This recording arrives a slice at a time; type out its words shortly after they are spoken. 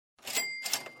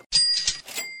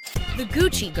The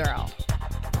Gucci Girl,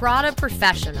 Prada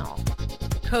Professional,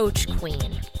 Coach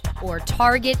Queen, or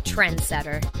Target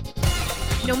Trendsetter.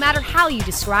 No matter how you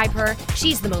describe her,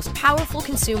 she's the most powerful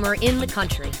consumer in the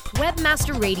country.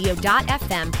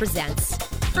 Webmasterradio.fm presents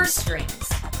Purse Strings.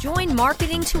 Join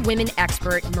Marketing to Women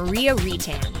expert Maria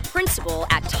Retan, principal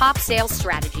at Top Sales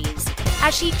Strategies,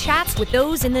 as she chats with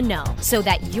those in the know so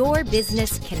that your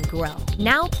business can grow.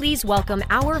 Now please welcome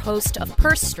our host of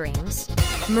Purse Strings,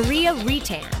 Maria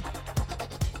Retan.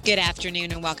 Good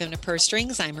afternoon and welcome to Purse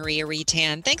Strings. I'm Maria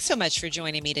Retan. Thanks so much for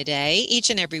joining me today.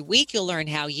 Each and every week, you'll learn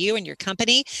how you and your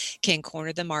company can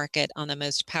corner the market on the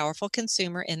most powerful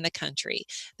consumer in the country,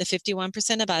 the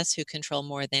 51% of us who control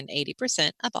more than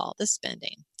 80% of all the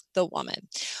spending. The woman.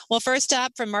 Well, first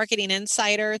up from Marketing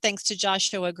Insider, thanks to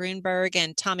Joshua Grunberg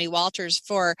and Tommy Walters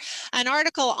for an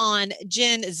article on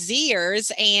Gen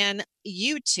Zers and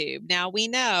YouTube. Now, we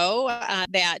know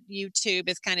that YouTube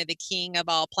is kind of the king of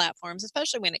all platforms,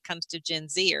 especially when it comes to Gen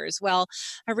Zers. Well,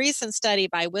 a recent study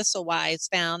by Whistlewise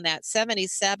found that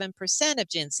 77% of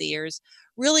Gen Zers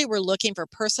really were looking for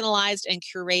personalized and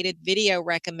curated video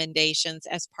recommendations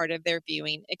as part of their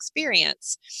viewing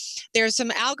experience. There's some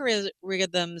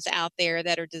algorithms out there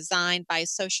that are designed by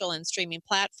social and streaming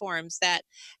platforms that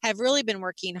have really been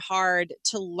working hard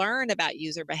to learn about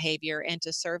user behavior and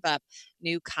to serve up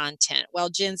new content. Well,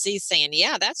 Gen Z is saying,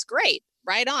 yeah, that's great.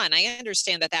 Right on. I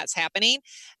understand that that's happening.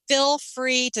 Feel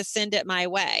free to send it my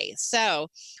way. So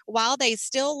while they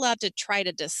still love to try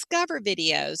to discover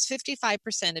videos,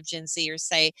 55% of Gen Zers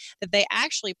say that they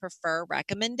actually prefer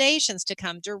recommendations to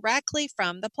come directly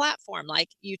from the platform like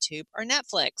YouTube or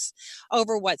Netflix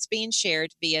over what's being shared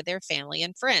via their family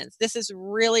and friends. This is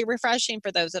really refreshing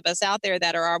for those of us out there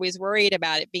that are always worried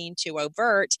about it being too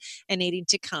overt and needing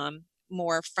to come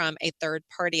more from a third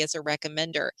party as a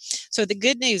recommender. So the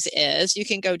good news is you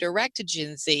can go direct to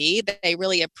Gen Z. They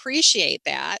really appreciate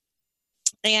that.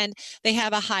 And they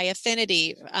have a high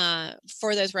affinity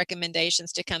for those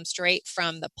recommendations to come straight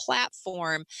from the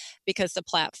platform because the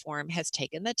platform has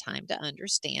taken the time to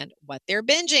understand what they're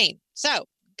binging. So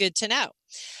good to know.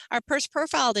 Our Purse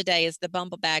profile today is the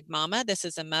Bumblebag Mama. This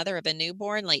is a mother of a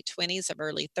newborn, late 20s of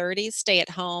early 30s,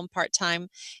 stay-at-home, part-time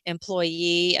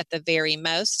employee at the very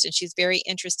most. And she's very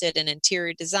interested in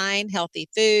interior design, healthy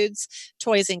foods,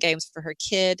 toys and games for her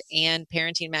kid, and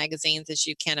parenting magazines, as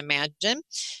you can imagine.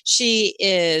 She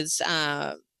is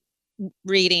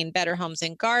reading Better Homes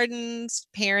and Gardens,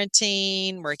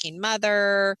 Parenting, Working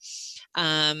Mother,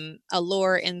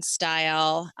 Allure in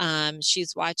Style.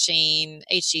 She's watching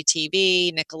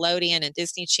HGTV, Nickelodeon, and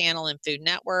Disney Channel and Food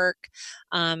Network,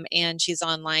 and she's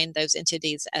online those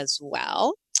entities as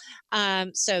well.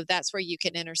 So that's where you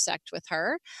can intersect with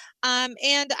her.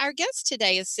 And our guest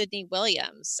today is Sydney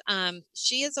Williams.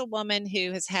 She is a woman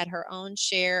who has had her own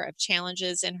share of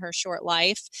challenges in her short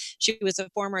life. She was a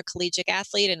former collegiate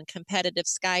athlete and competitive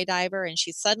skydiver, and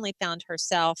she suddenly found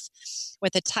herself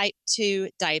with a type 2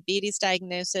 diabetes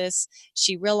diagnosis.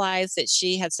 She realized that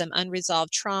she had some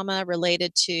unresolved trauma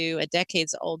related to a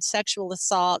decades-old sexual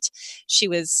assault. She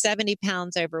was 70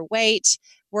 pounds overweight,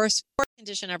 worst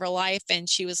condition of her life, and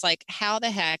she was like, how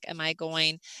the heck am I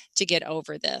going to get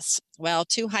over this? Well,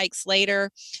 2 hikes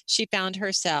later, she found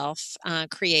herself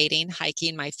creating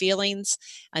Hiking My Feelings,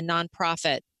 a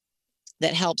nonprofit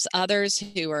that helps others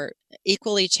who are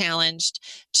equally challenged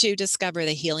to discover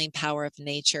the healing power of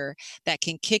nature that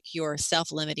can kick your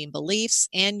self-limiting beliefs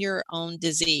and your own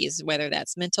disease, whether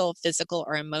that's mental, physical,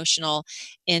 or emotional,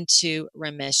 into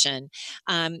remission.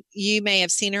 You may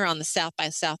have seen her on the South by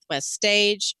Southwest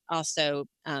stage, also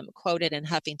quoted in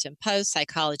Huffington Post,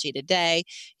 Psychology Today,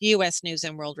 U.S. News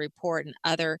and World Report, and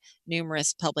other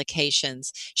numerous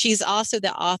publications. She's also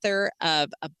the author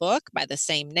of a book by the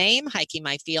same name, Hiking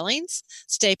My Feelings,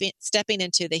 Stepping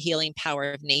into the Healing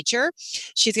Power of Nature.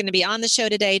 She's going to be on the show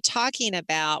today talking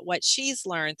about what she's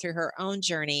learned through her own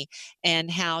journey and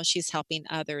how she's helping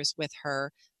others with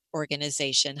her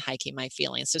organization, Hiking My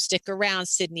Feelings. So stick around.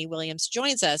 Sydney Williams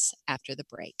joins us after the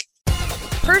break.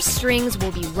 Purse Strings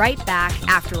will be right back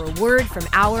after a word from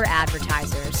our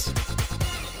advertisers.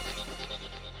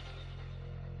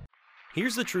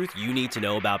 Here's the truth you need to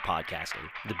know about podcasting.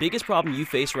 The biggest problem you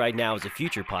face right now as a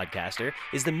future podcaster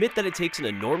is the myth that it takes an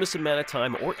enormous amount of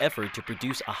time or effort to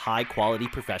produce a high-quality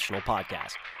professional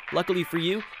podcast. Luckily for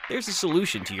you, there's a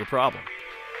solution to your problem.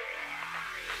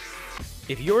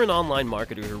 If you're an online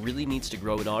marketer who really needs to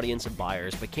grow an audience of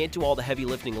buyers but can't do all the heavy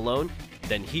lifting alone,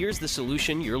 then here's the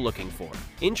solution you're looking for.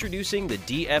 Introducing the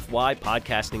DFY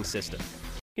Podcasting System.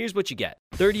 Here's what you get.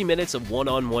 30 minutes of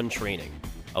one-on-one training,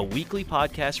 a weekly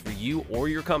podcast for you or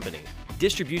your company,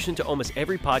 distribution to almost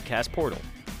every podcast portal,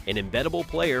 an embeddable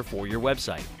player for your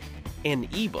website, and an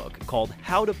ebook called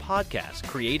How to Podcast,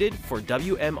 created for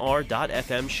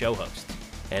WMR.FM show hosts,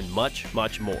 and much,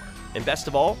 much more. And best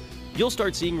of all, you'll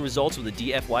start seeing results with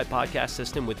the DFY podcast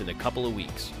system within a couple of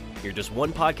weeks. You're just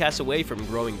one podcast away from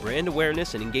growing brand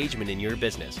awareness and engagement in your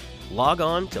business. Log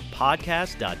on to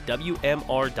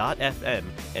podcast.wmr.fm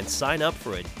and sign up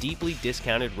for a deeply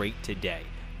discounted rate today.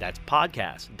 That's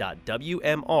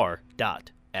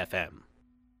podcast.wmr.fm.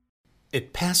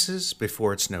 It passes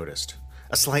before it's noticed.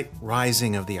 A slight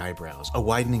rising of the eyebrows, a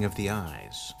widening of the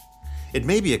eyes. It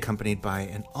may be accompanied by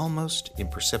an almost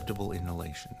imperceptible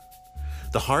inhalation.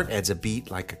 The heart adds a beat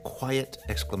like a quiet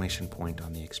exclamation point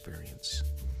on the experience.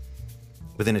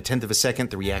 Within a tenth of a second,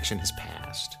 the reaction has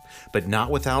passed, but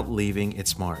not without leaving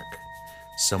its mark.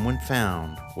 Someone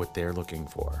found what they're looking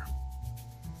for.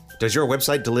 Does your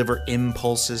website deliver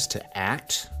impulses to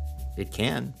act? It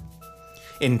can.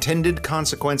 Intended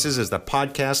Consequences is the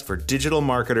podcast for digital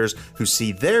marketers who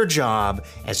see their job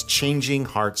as changing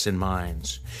hearts and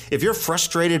minds. If you're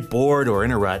frustrated, bored, or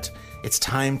in a rut, it's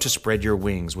time to spread your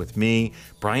wings with me,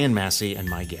 Brian Massey, and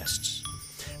my guests.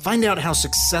 Find out how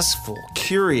successful,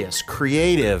 curious,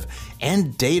 creative,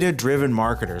 and data-driven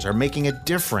marketers are making a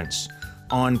difference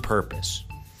on purpose.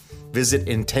 Visit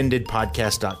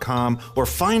intendedpodcast.com or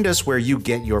find us where you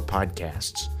get your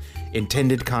podcasts.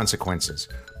 Intended Consequences,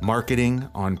 marketing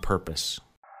on purpose.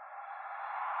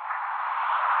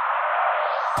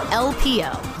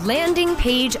 LPO, Landing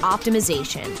Page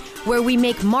Optimization, where we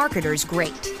make marketers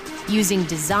great, using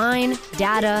design,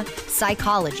 data,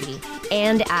 psychology,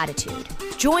 and attitude.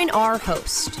 Join our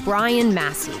host, Brian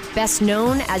Massey, best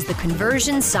known as the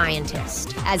Conversion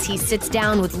Scientist, as he sits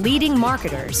down with leading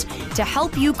marketers to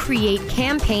help you create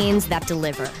campaigns that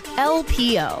deliver.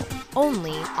 LPO,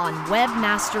 only on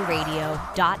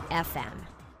webmasterradio.fm.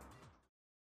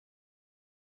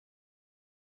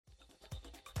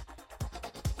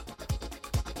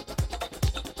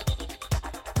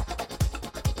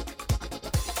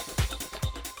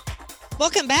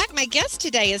 Welcome back. My guest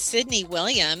today is Sydney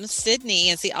Williams. Sydney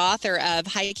is the author of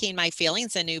Hiking My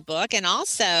Feelings, a new book, and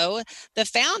also the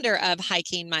founder of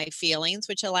Hiking My Feelings,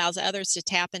 which allows others to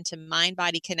tap into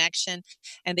mind-body connection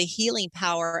and the healing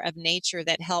power of nature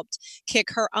that helped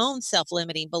kick her own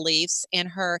self-limiting beliefs and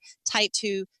her type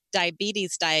 2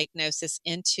 diabetes diagnosis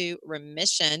into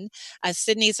remission.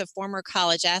 Sydney's a former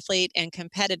college athlete and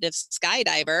competitive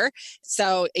skydiver.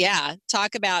 So yeah,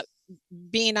 talk about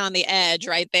being on the edge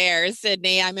right there,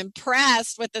 Sydney. I'm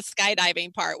impressed with the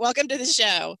skydiving part. Welcome to the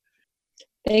show.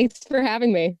 Thanks for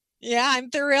having me. Yeah, I'm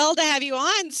thrilled to have you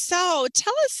on. So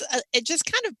tell us just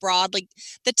kind of broadly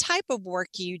the type of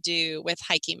work you do with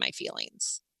Hiking My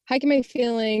Feelings. Hiking My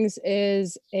Feelings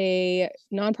is a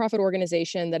nonprofit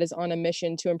organization that is on a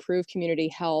mission to improve community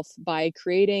health by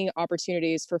creating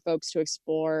opportunities for folks to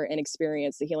explore and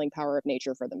experience the healing power of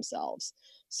nature for themselves.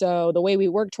 So the way we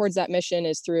work towards that mission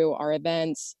is through our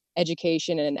events,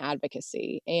 education, and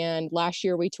advocacy. And last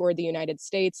year we toured the United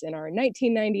States in our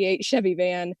 1998 Chevy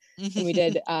van, and we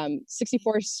did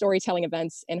 64 storytelling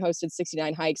events and hosted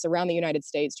 69 hikes around the United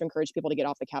States to encourage people to get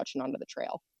off the couch and onto the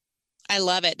trail. I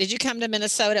love it. Did you come to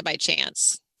Minnesota by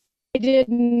chance? I did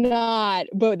not,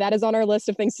 but that is on our list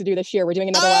of things to do this year. We're doing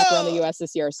another lap around the U.S.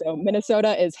 this year. So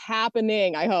Minnesota is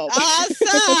happening, I hope.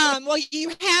 Awesome. Well,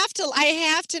 I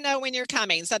have to know when you're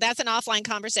coming. So that's an offline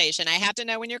conversation. I have to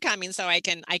know when you're coming so I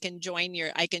can join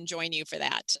you for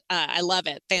that. I love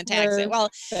it. Fantastic. Well,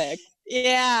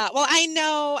 yeah. Well, I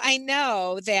know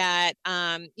that,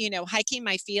 Hiking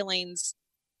My Feelings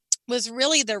was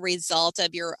really the result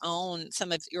of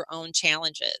some of your own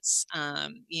challenges.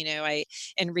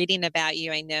 In reading about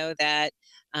you, I know that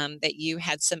you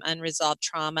had some unresolved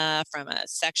trauma from a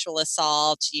sexual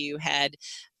assault. You had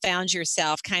found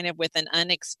yourself kind of with an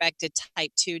unexpected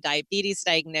type 2 diabetes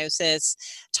diagnosis.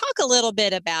 Talk a little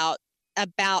bit about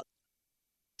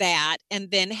that,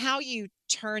 and then how you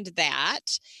turned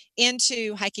that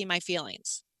into Hiking My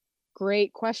Feelings.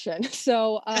 Great question.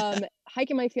 So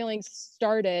Hiking My Feelings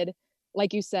started,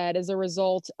 like you said, as a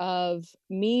result of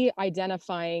me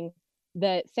identifying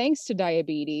that thanks to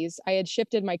diabetes, I had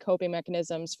shifted my coping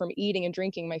mechanisms from eating and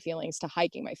drinking my feelings to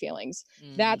hiking my feelings.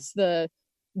 That's the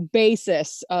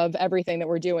basis of everything that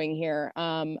we're doing here.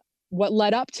 What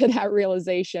led up to that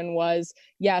realization was,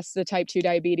 yes, the type 2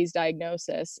 diabetes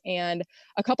diagnosis and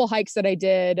a couple hikes that I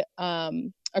did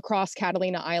across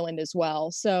Catalina Island as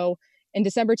well. So in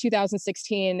December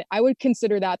 2016, I would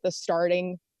consider that the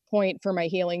starting point for my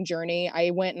healing journey. I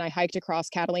went and I hiked across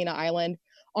Catalina Island,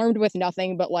 armed with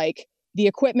nothing but like the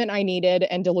equipment I needed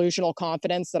and delusional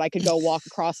confidence that I could go walk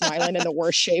across an island in the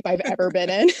worst shape I've ever been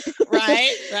in.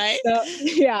 Right. So,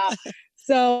 yeah.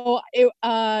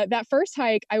 That first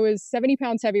hike, I was 70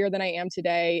 pounds heavier than I am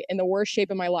today, in the worst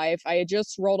shape of my life. I had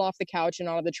just rolled off the couch and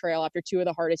onto the trail after 2 of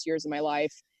the hardest years of my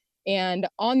life. And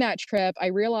on that trip, I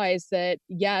realized that,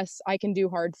 yes, I can do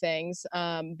hard things.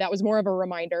 That was more of a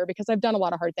reminder because I've done a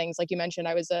lot of hard things. Like you mentioned,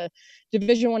 I was a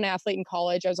Division I athlete in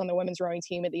college. I was on the women's rowing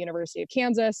team at the University of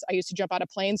Kansas. I used to jump out of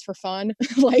planes for fun.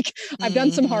 Like, I've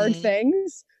done some hard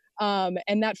things.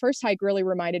 And that first hike really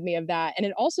reminded me of that. And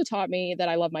it also taught me that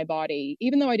I love my body.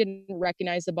 Even though I didn't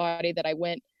recognize the body that I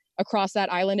went across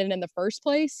that island in the first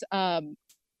place,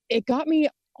 it got me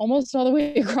almost all the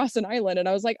way across an island. And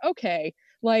I was like, okay,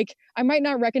 like, I might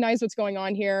not recognize what's going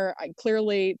on here.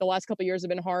 Clearly, the last couple of years have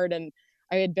been hard, and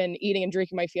I had been eating and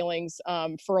drinking my feelings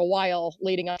for a while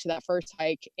leading up to that first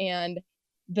hike. And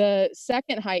the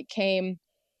second hike came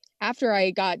after I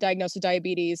got diagnosed with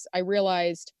diabetes. I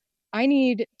realized I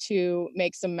need to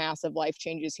make some massive life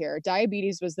changes here.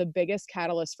 Diabetes was the biggest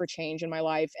catalyst for change in my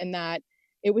life, and that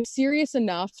it was serious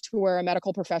enough to where a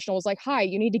medical professional was like, hi,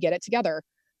 you need to get it together,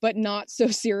 but not so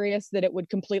serious that it would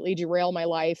completely derail my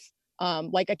life,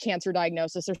 like a cancer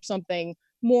diagnosis or something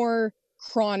more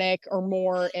chronic or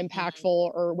more impactful,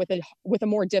 or with a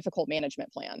more difficult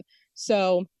management plan.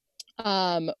 So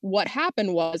what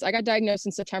happened was I got diagnosed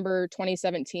in September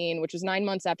 2017, which was 9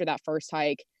 months after that first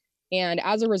hike. And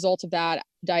as a result of that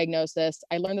diagnosis,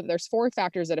 I learned that there's 4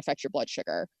 factors that affect your blood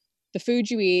sugar: the food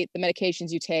you eat, the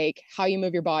medications you take, how you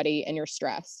move your body, and your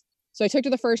stress. So I took to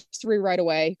the first 3 right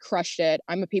away, crushed it.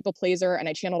 I'm a people pleaser, and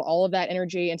I channeled all of that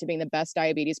energy into being the best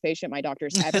diabetes patient my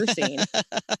doctor's ever seen.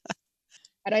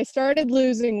 And I started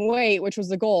losing weight, which was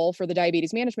the goal for the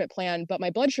diabetes management plan, but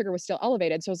my blood sugar was still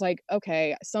elevated. So I was like,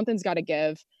 okay, something's got to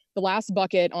give. The last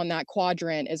bucket on that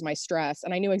quadrant is my stress.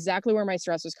 And I knew exactly where my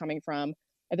stress was coming from.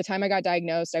 At the time I got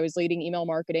diagnosed, I was leading email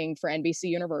marketing for NBC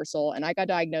Universal, and I got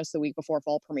diagnosed the week before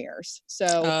fall premieres.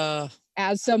 So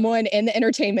as someone in the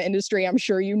entertainment industry, I'm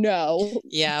sure you know,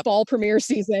 fall premiere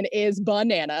season is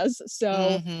bananas.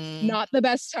 So not the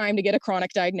best time to get a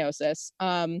chronic diagnosis.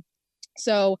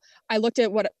 So I looked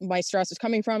at what my stress was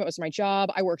coming from. It was my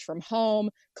job. I worked from home,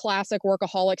 classic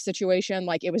workaholic situation.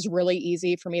 Like, it was really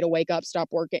easy for me to wake up, start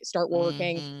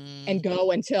working, and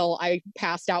go until I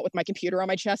passed out with my computer on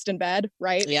my chest in bed,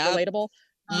 right? Yeah. Relatable.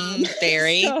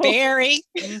 Very.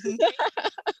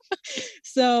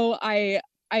 So I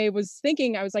was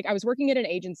thinking, I was working at an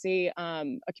agency, a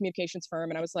communications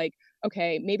firm, and I was like,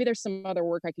 okay, maybe there's some other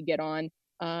work I could get on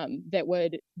that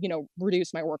would,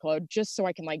 reduce my workload, just so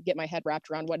I can get my head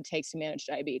wrapped around what it takes to manage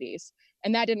diabetes.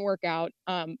 And that didn't work out.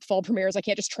 Fall premieres, I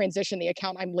can't just transition the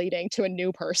account I'm leading to a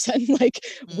new person.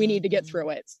 We need to get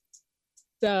through it.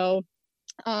 So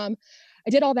I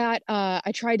did all that.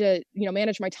 I tried to,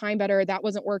 manage my time better. That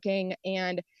wasn't working.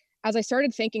 And as I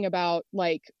started thinking about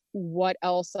what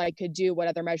else I could do, what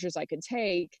other measures I could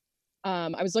take,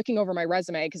 I was looking over my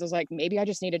resume because I was like, maybe I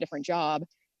just need a different job.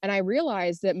 And I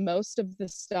realized that most of the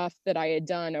stuff that I had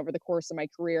done over the course of my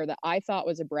career that I thought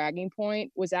was a bragging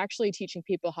point was actually teaching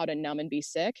people how to numb and be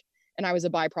sick. And I was a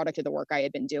byproduct of the work I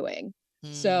had been doing.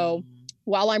 So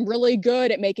while I'm really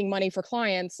good at making money for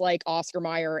clients like Oscar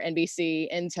Mayer,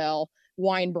 NBC, Intel,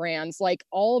 wine brands,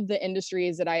 all of the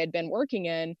industries that I had been working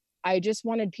in, I just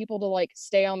wanted people to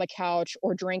stay on the couch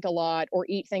or drink a lot or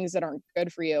eat things that aren't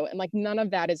good for you. And none of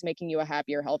that is making you a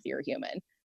happier, healthier human.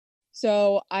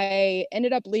 So I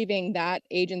ended up leaving that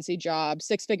agency job,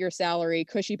 6-figure salary,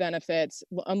 cushy benefits,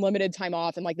 unlimited time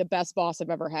off, and the best boss I've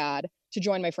ever had, to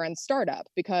join my friend's startup,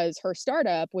 because her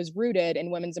startup was rooted in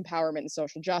women's empowerment and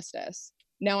social justice.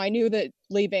 Now, I knew that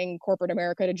leaving corporate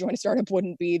America to join a startup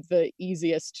wouldn't be the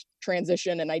easiest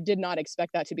transition, and I did not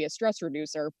expect that to be a stress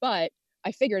reducer, but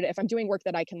I figured if I'm doing work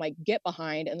that I can get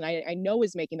behind and I know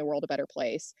is making the world a better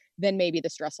place, then maybe the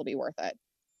stress will be worth it.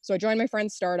 So I joined my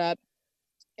friend's startup,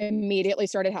 immediately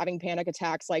started having panic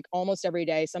attacks almost every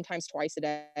day, sometimes twice a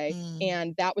day.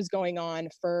 And that was going on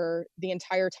for the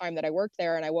entire time that I worked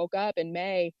there. And I woke up in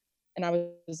May and I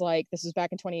was like, this was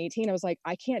back in 2018. I was like,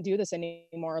 I can't do this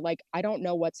anymore. I don't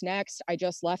know what's next. I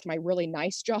just left my really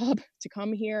nice job to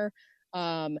come here.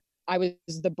 I was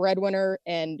the breadwinner,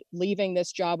 and leaving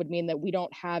this job would mean that we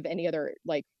don't have any other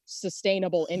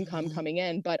sustainable income coming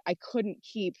in, but I couldn't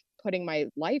keep putting my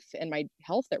life and my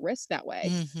health at risk that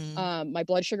way. My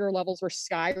blood sugar levels were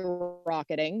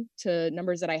skyrocketing to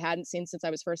numbers that I hadn't seen since I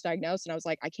was first diagnosed. And I was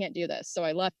like, I can't do this. So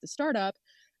I left the startup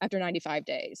after 95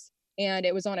 days. And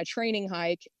it was on a training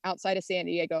hike outside of San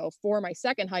Diego for my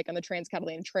second hike on the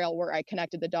Trans-Catalina Trail, where I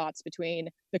connected the dots between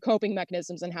the coping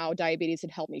mechanisms and how diabetes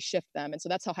had helped me shift them. And so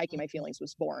that's how Hiking My Feelings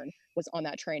was born, was on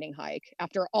that training hike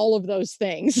after all of those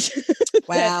things.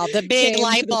 Wow, the big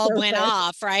light bulb went surface.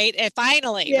 off, right? And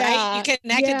finally, right? You Yeah,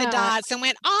 connected the dots and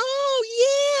went, oh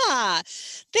yeah,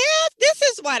 this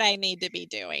is what I need to be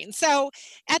doing. So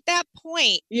at that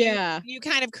point, yeah. you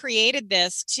kind of created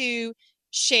this to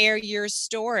share your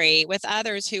story with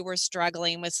others who were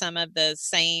struggling with some of the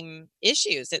same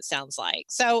issues, it sounds like.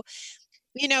 So,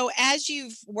 as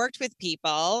you've worked with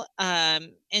people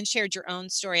and shared your own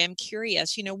story, I'm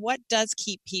curious, what does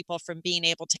keep people from being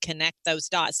able to connect those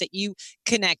dots that you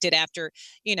connected after,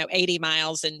 80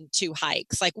 miles and 2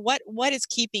 hikes? Like what is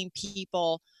keeping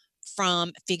people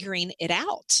from figuring it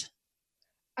out?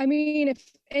 I mean,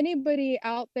 if anybody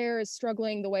out there is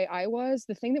struggling the way I was,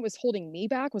 the thing that was holding me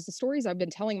back was the stories I've been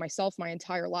telling myself my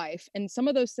entire life. And some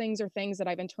of those things are things that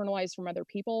I've internalized from other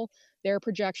people, their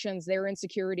projections, their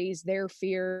insecurities, their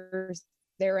fears,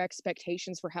 their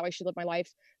expectations for how I should live my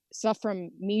life, stuff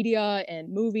from media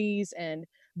and movies and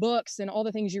books and all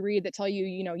the things you read that tell you,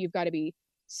 you've got to be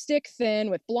stick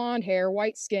thin with blonde hair,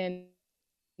 white skin,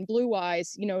 blue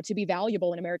eyes, to be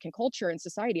valuable in American culture and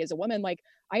society as a woman. Like,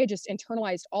 I had just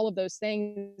internalized all of those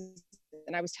things,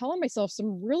 and I was telling myself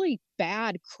some really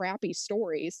bad, crappy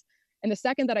stories. And the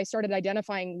second that I started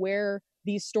identifying where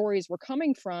these stories were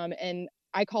coming from, and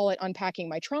I call it unpacking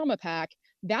my trauma pack,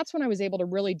 that's when I was able to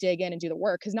really dig in and do the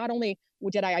work. Because not only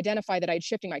did I identify that I'd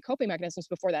shifting my coping mechanisms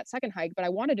before that second hike, but I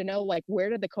wanted to know, like, where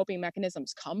did the coping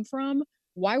mechanisms come from?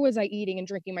 Why was I eating and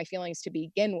drinking my feelings to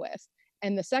begin with?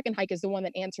 And the second hike is the one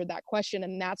that answered that question.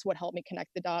 And that's what helped me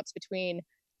connect the dots between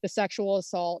the sexual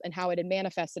assault and how it had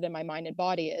manifested in my mind and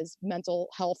body as mental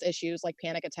health issues like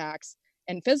panic attacks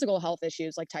and physical health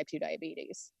issues like type 2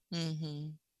 diabetes. Mm-hmm.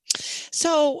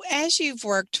 So as you've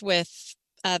worked with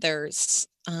others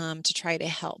to try to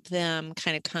help them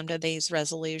kind of come to these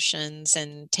resolutions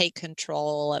and take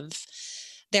control of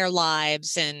their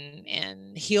lives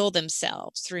and heal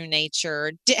themselves through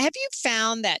nature, have you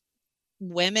found that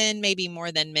women maybe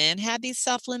more than men have these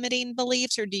self-limiting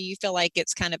beliefs, or do you feel like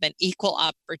it's kind of an equal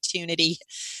opportunity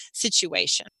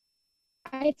situation?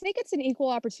 I think it's an equal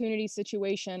opportunity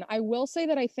situation. I will say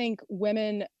that I think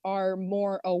women are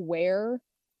more aware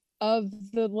of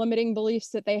the limiting beliefs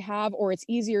that they have, or it's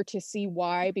easier to see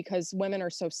why, because women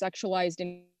are so sexualized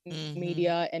in Mm-hmm.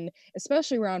 media and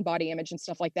especially around body image and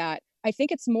stuff like that. I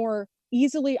think it's more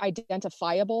easily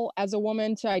identifiable as a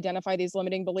woman to identify these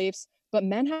limiting beliefs, but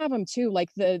men have them too. Like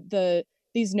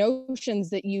these notions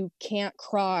that you can't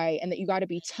cry and that you got to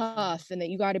be tough and that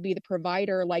you got to be the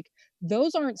provider, like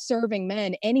those aren't serving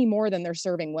men any more than they're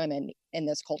serving women in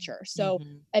this culture. So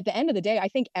Mm-hmm. at the end of the day, I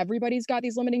think everybody's got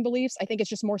these limiting beliefs. I think it's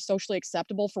just more socially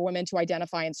acceptable for women to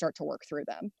identify and start to work through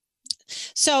them.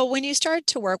 So when you start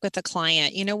to work with a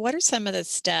client, what are some of the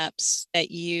steps that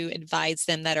you advise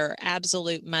them that are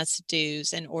absolute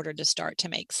must-dos in order to start to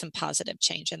make some positive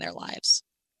change in their lives?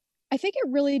 I think it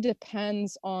really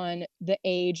depends on the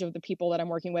age of the people that I'm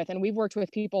working with. And we've worked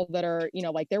with people that are,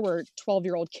 like there were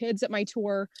 12-year-old kids at my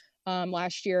tour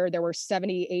last year. There were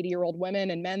 70, 80-year-old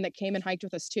women and men that came and hiked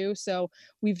with us too. So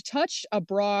we've touched a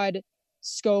broad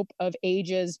scope of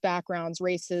ages, backgrounds,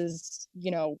 races,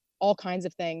 all kinds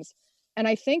of things. And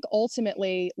I think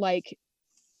ultimately, like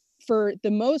for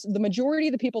the majority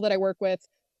of the people that I work with,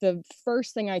 the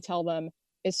first thing I tell them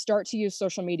is start to use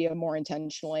social media more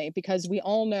intentionally, because we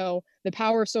all know the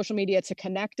power of social media to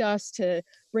connect us, to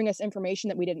bring us information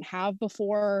that we didn't have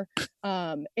before.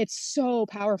 It's so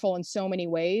powerful in so many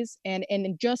ways. And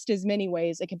in just as many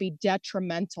ways, it can be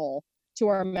detrimental to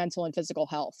our mental and physical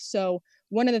health. So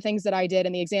one of the things that I did,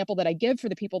 and the example that I give for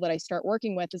the people that I start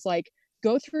working with, is like,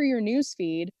 go through your news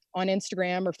feed on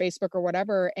Instagram or Facebook or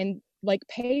whatever, and like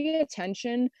pay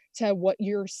attention to what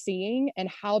you're seeing and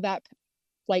how that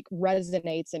like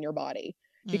resonates in your body.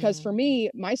 Because for Mm. me,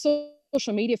 my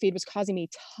social media feed was causing me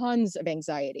tons of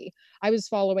anxiety. I was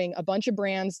following a bunch of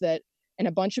brands and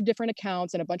a bunch of different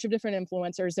accounts and a bunch of different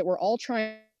influencers that were all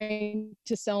trying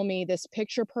to sell me this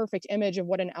picture perfect image of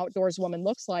what an outdoors woman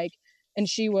looks like. And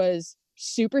she was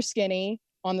super skinny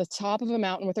on the top of a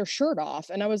mountain with her shirt off.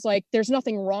 And I was like, there's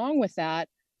nothing wrong with that.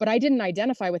 But I didn't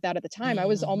identify with that at the time. I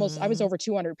was Mhm. over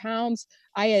 200 pounds.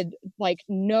 I had like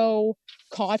no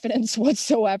confidence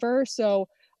whatsoever. So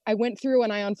I went through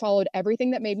and I unfollowed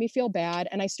everything that made me feel bad.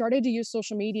 And I started to use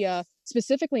social media,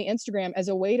 specifically Instagram, as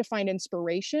a way to find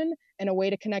inspiration and a way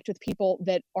to connect with people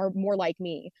that are more like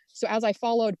me. So as I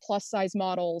followed plus size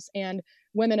models and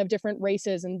women of different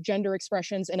races and gender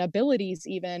expressions and abilities,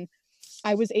 even,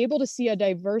 I was able to see a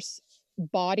diverse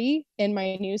body in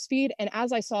my newsfeed. And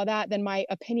as I saw that, then my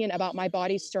opinion about my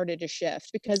body started to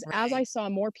shift, because as I saw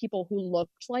more people who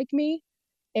looked like me,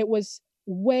 it was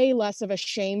way less of a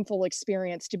shameful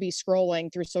experience to be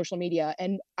scrolling through social media.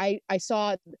 And I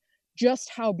saw just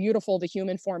how beautiful the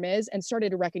human form is and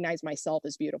started to recognize myself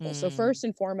as beautiful. So first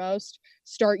and foremost,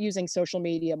 start using social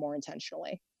media more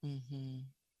intentionally.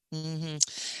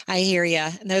 I hear you.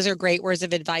 And those are great words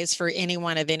of advice for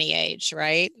anyone of any age,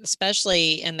 right?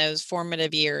 Especially in those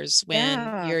formative years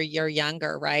when you're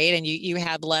younger, right? And you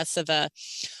have less of a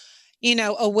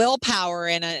willpower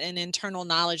and an internal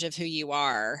knowledge of who you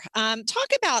are.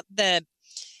 Talk about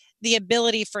the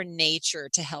ability for nature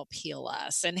to help heal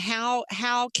us, and how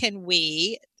can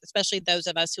we, especially those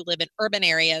of us who live in urban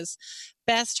areas,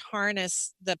 best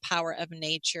harness the power of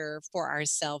nature for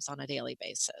ourselves on a daily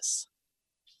basis?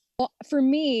 Well, for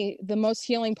me, the most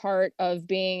healing part of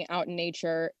being out in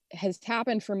nature has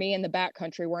happened for me in the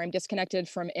backcountry, where I'm disconnected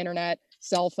from internet,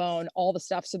 cell phone, all the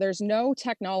stuff. So there's no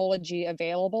technology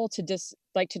available to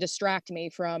distract me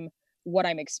from what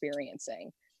I'm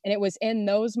experiencing. And it was in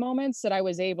those moments that I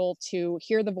was able to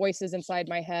hear the voices inside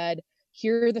my head,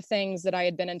 hear the things that I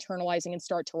had been internalizing, and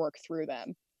start to work through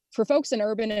them. For folks in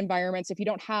urban environments, if you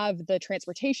don't have the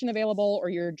transportation available, or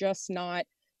you're just not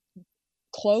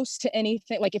close to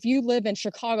anything, like if you live in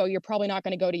Chicago, you're probably not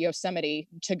going to go to Yosemite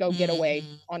to go get away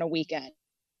on a weekend.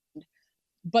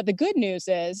 But the good news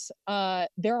is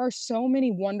there are so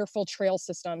many wonderful trail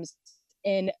systems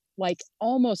in like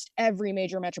almost every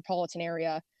major metropolitan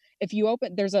area. If you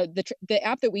open, there's the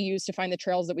app that we use to find the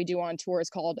trails that we do on tour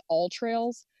is called All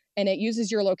Trails, and it uses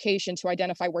your location to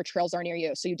identify where trails are near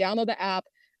you. So you download the app,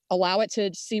 allow it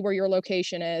to see where your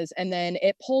location is, and then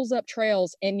it pulls up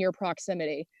trails in your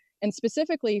proximity. And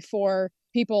specifically for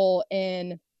people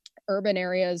in urban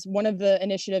areas, one of the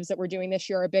initiatives that we're doing this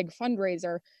year, a big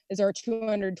fundraiser, is our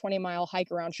 220-mile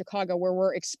hike around Chicago, where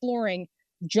we're exploring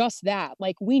just that.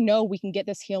 Like, we know we can get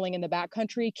this healing in the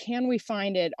backcountry. Can we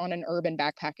find it on an urban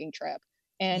backpacking trip?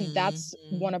 And that's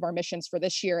one of our missions for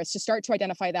this year, is to start to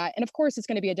identify that. And of course, it's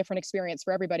going to be a different experience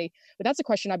for everybody. But that's a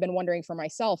question I've been wondering for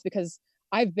myself, because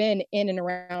I've been in and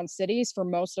around cities for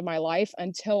most of my life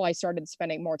until I started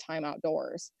spending more time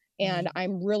outdoors. And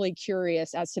I'm really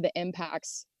curious as to the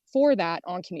impacts for that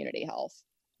on community health.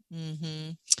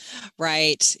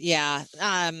 Right. Yeah.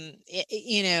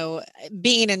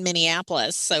 Being in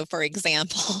Minneapolis, so for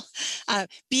example,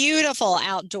 beautiful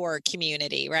outdoor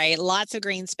community, right? Lots of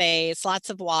green space, lots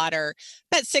of water,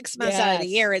 but 6 months out of the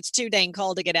year, it's too dang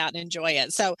cold to get out and enjoy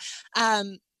it. So,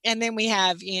 and then we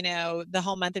have, the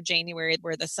whole month of January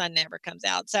where the sun never comes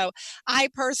out. So I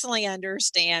personally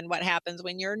understand what happens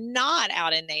when you're not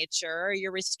out in nature, or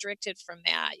you're restricted from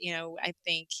that. I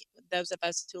think those of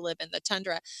us who live in the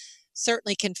tundra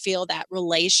certainly can feel that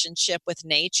relationship with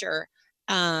nature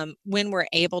when we're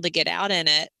able to get out in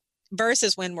it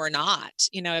versus when we're not.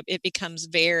 It becomes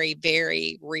very,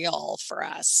 very real for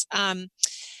us.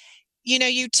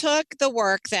 You took the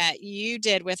work that you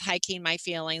did with Hiking My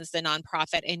Feelings, the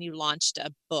nonprofit, and you launched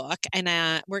a book. And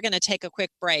we're going to take a quick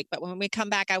break. But when we come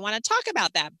back, I want to talk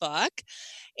about that book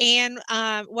and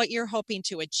what you're hoping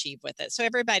to achieve with it. So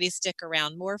everybody stick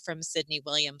around. More from Sydney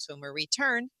Williams when we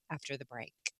return after the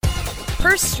break.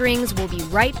 Purse Strings will be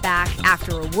right back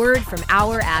after a word from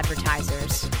our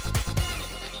advertisers.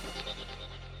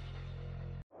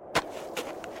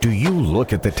 Do you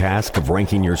look at the task of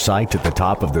ranking your site at the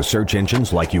top of the search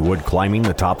engines like you would climbing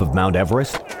the top of Mount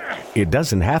Everest? It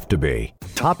doesn't have to be.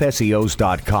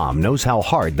 TopSEOs.com knows how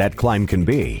hard that climb can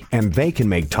be, and they can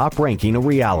make top ranking a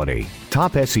reality.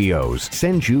 Top SEOs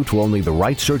sends you to only the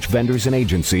right search vendors and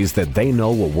agencies that they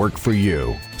know will work for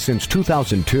you. Since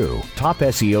 2002,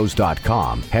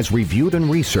 TopSEOs.com has reviewed and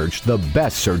researched the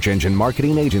best search engine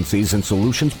marketing agencies and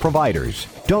solutions providers.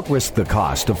 Don't risk the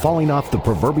cost of falling off the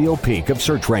proverbial peak of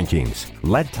search rankings.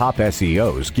 Let Top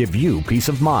SEOs give you peace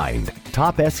of mind.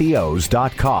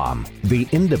 TopSEOs.com, the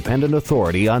independent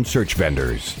authority on search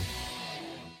vendors.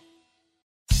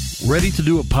 Ready to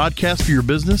do a podcast for your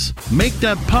business? Make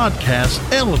that podcast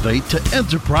elevate to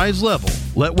enterprise level.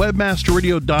 Let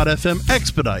webmasterradio.fm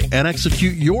expedite and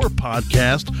execute your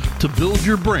podcast to build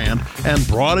your brand and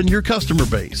broaden your customer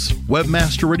base.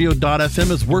 Webmasterradio.fm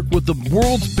has worked with the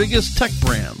world's biggest tech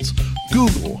brands,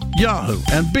 Google, Yahoo,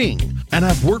 and Bing, and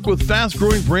have worked with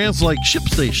fast-growing brands like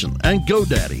ShipStation and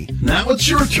GoDaddy. Now it's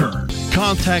your turn.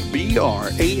 Contact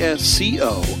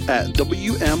BRASCO at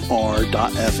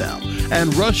WMR.fm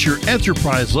and rush your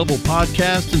enterprise-level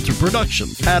podcast into production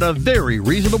at a very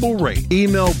reasonable rate.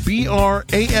 Email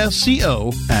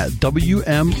BRASCO at WMR.fm.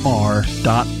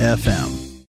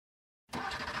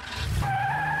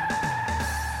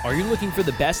 Are you looking for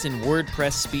the best in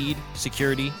WordPress speed,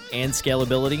 security, and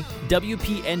scalability?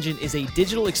 WP Engine is a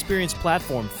digital experience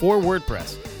platform for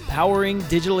WordPress, powering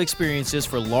digital experiences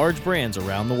for large brands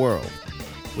around the world.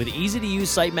 With easy-to-use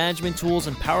site management tools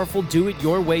and powerful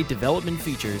do-it-your-way development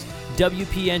features,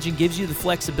 WP Engine gives you the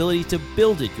flexibility to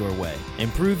build it your way.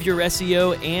 Improve your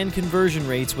SEO and conversion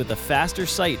rates with a faster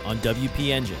site on WP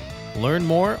Engine. Learn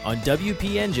more on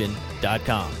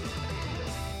WPEngine.com.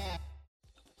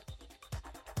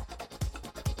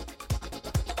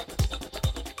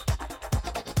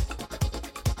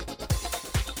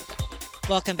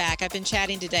 Welcome back. I've been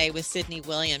chatting today with Sydney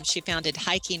Williams. She founded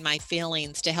Hiking My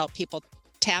Feelings to help people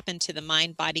tap into the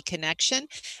mind-body connection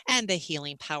and the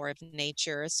healing power of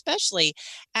nature, especially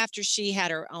after she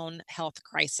had her own health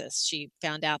crisis. She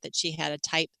found out that she had a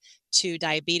type 2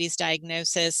 diabetes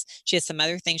diagnosis. She has some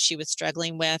other things she was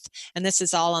struggling with. And this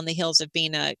is all on the heels of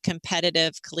being a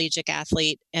competitive collegiate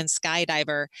athlete and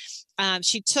skydiver.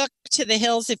 She took to the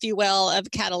hills, if you will,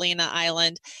 of Catalina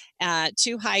Island,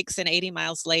 2 hikes, and 80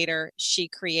 miles later, she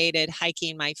created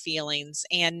Hiking My Feelings.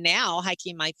 And now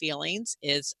Hiking My Feelings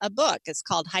is a book. It's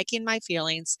called Hiking My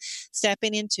Feelings,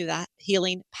 Stepping into the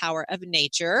Healing Power of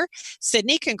Nature.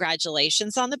 Sydney,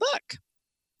 congratulations on the book.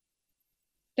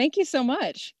 Thank you so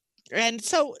much. And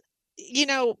so,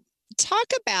 talk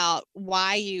about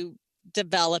why you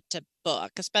developed a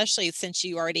book, especially since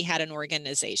you already had an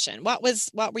organization. What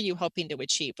were you hoping to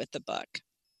achieve with the book?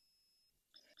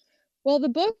 Well, the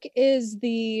book is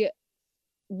the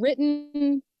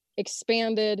written,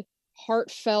 expanded,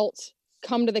 heartfelt,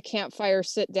 come to the campfire,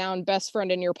 sit down, best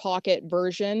friend in your pocket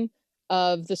version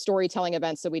of the storytelling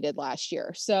events that we did last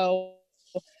year. So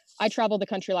I traveled the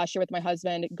country last year with my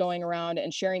husband, going around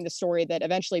and sharing the story that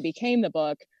eventually became the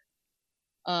book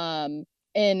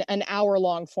in an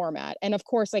hour-long format. And of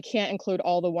course, I can't include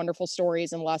all the wonderful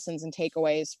stories and lessons and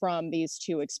takeaways from these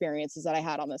 2 experiences that I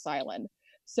had on this island.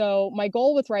 So my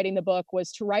goal with writing the book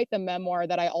was to write the memoir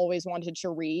that I always wanted to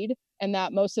read, and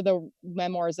that most of the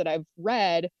memoirs that I've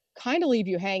read kind of leave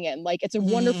you hanging. Like, it's a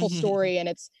wonderful story and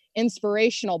it's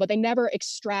inspirational, but they never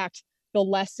extract the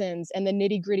lessons and the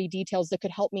nitty-gritty details that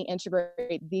could help me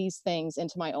integrate these things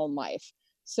into my own life.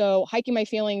 So Hiking My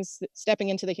Feelings, Stepping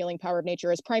into the Healing Power of Nature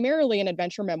is primarily an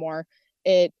adventure memoir.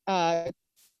 It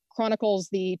chronicles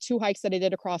the 2 hikes that I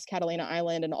did across Catalina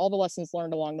Island and all the lessons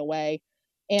learned along the way.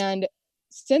 And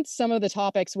since some of the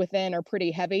topics within are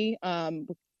pretty heavy,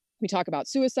 we talk about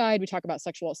suicide, we talk about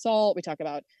sexual assault, we talk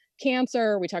about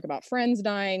cancer, we talk about friends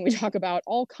dying, we talk about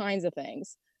all kinds of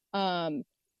things.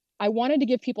 I wanted to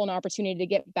give people an opportunity to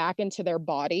get back into their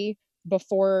body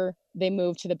before they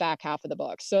move to the back half of the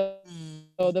book. So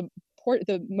the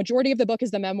majority of the book is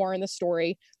the memoir and the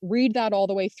story. Read that all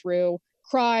the way through,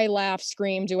 cry, laugh,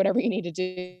 scream, do whatever you need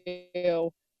to do.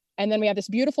 And then we have this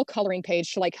beautiful coloring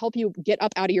page to help you get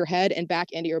up out of your head and back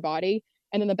into your body.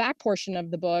 And then the back portion of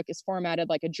the book is formatted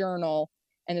like a journal,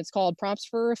 and it's called Prompts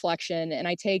for Reflection. And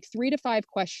I take 3 to 5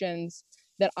 questions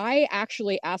that I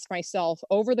actually ask myself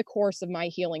over the course of my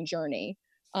healing journey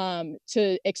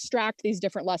to extract these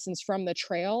different lessons from the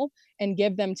trail and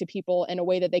give them to people in a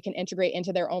way that they can integrate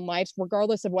into their own lives,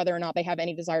 regardless of whether or not they have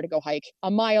any desire to go hike a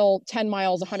mile, 10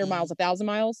 miles, 100 miles, 1,000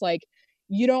 miles. Like,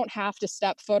 you don't have to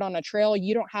step foot on a trail.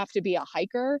 You don't have to be a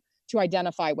hiker to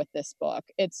identify with this book.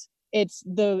 It's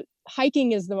the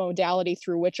hiking is the modality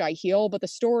through which I heal, but the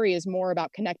story is more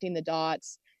about connecting the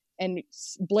dots and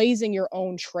blazing your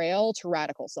own trail to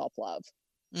radical self-love.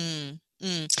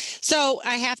 So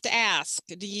I have to ask,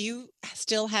 do you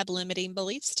still have limiting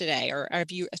beliefs today, or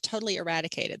have you totally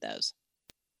eradicated those?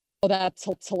 Oh, that's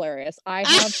hilarious. I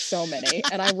have so many,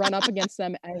 and I run up against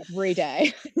them every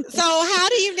day. So how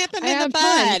do you nip them in the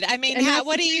bud? I mean,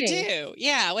 what do you thing. do?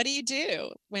 Yeah, what do you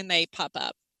do when they pop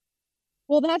up?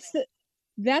 Well, that's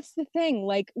the thing.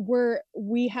 Like,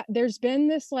 there's been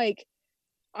this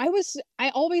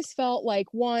I always felt like,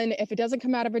 one, if it doesn't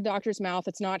come out of a doctor's mouth,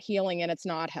 it's not healing and it's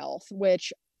not health,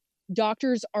 which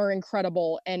doctors are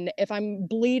incredible. And if I'm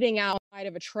bleeding outside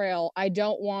of a trail, I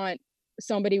don't want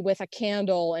somebody with a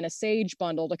candle and a sage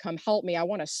bundle to come help me. I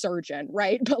want a surgeon,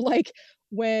 right? But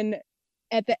when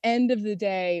at the end of the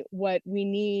day, what we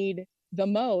need the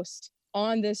most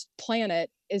on this planet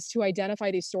is to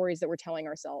identify these stories that we're telling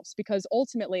ourselves, because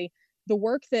ultimately the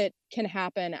work that can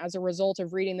happen as a result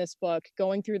of reading this book,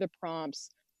 going through the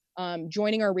prompts,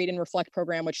 joining our Read and Reflect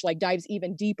program, which dives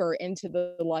even deeper into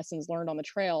the lessons learned on the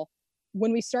trail.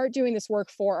 When we start doing this work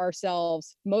for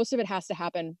ourselves, most of it has to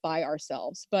happen by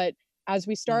ourselves. But as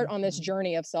we start on this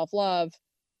journey of self-love,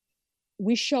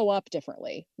 we show up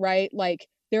differently, right?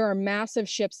 There are massive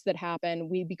shifts that happen.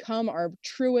 We become our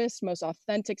truest, most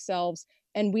authentic selves,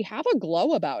 and we have a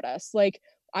glow about us.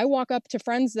 I walk up to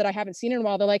friends that I haven't seen in a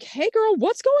while. They're like, hey girl,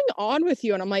 what's going on with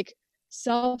you? And I'm like,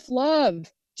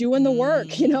 self-love, doing the work,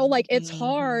 like it's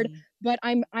hard, but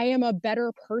I am a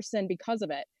better person because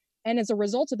of it. And as a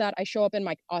result of that, I show up in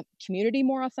my community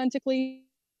more authentically.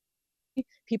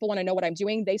 People want to know what I'm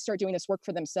doing. They start doing this work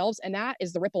for themselves. And that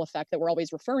is the ripple effect that we're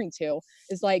always referring to,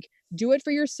 is like, do it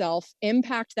for yourself,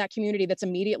 impact that community that's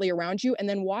immediately around you, and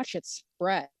then watch it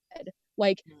spread.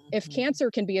 Like if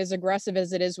cancer can be as aggressive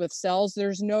as it is with cells,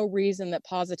 there's no reason that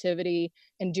positivity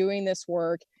and doing this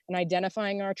work and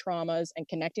identifying our traumas and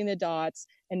connecting the dots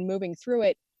and moving through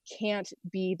it can't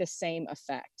be the same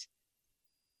effect.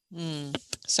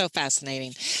 So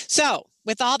fascinating. So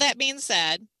with all that being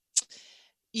said,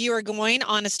 you are going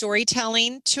on a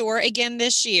storytelling tour again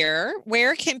this year.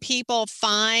 Where can people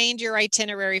find your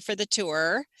itinerary for the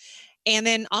tour? And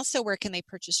then also, where can they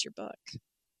purchase your book?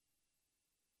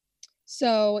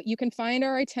 So you can find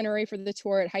our itinerary for the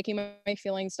tour at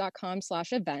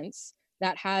hikingmyfeelings.com/events.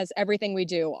 That has everything we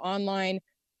do: online,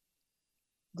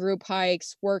 group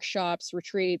hikes, workshops,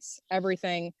 retreats,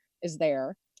 everything is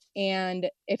there. And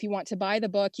if you want to buy the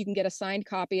book, you can get a signed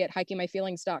copy at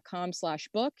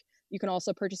hikingmyfeelings.com/book. You can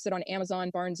also purchase it on Amazon,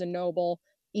 Barnes & Noble,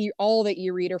 all the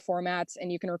e-reader formats,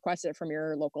 and you can request it from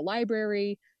your local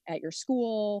library, at your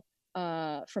school,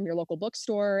 from your local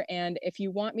bookstore. And if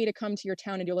you want me to come to your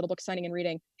town and do a little book signing and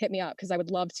reading, hit me up, because I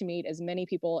would love to meet as many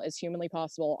people as humanly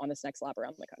possible on this next lap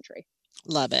around the country.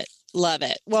 Love it. Love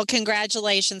it. Well,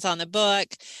 congratulations on the book.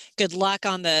 Good luck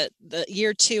on the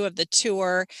year 2 of the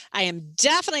tour. I am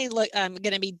definitely going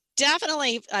to be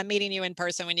meeting you in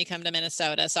person when you come to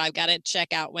Minnesota. So I've got to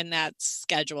check out when that's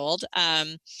scheduled.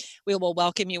 We will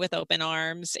welcome you with open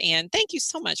arms. And thank you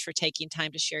so much for taking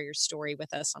time to share your story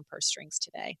with us on Purse Strings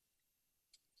today.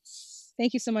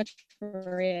 Thank you so much,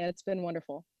 Maria. It's been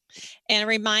wonderful. And a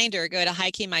reminder, go to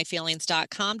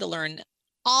hikingmyfeelings.com to learn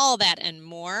all that and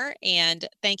more. And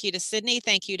thank you to Sydney.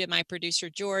 Thank you to my producer,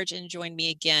 George, and join me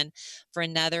again for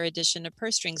another edition of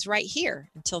Purse Strings right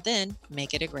here. Until then,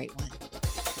 make it a great one.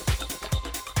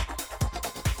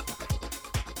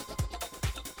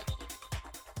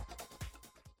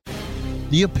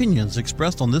 The opinions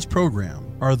expressed on this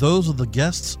program are those of the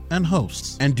guests and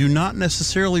hosts and do not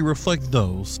necessarily reflect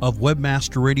those of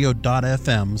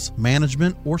WebmasterRadio.fm's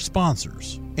management or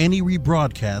sponsors. Any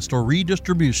rebroadcast or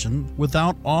redistribution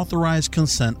without authorized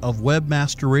consent of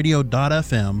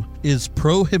WebmasterRadio.fm is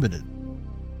prohibited.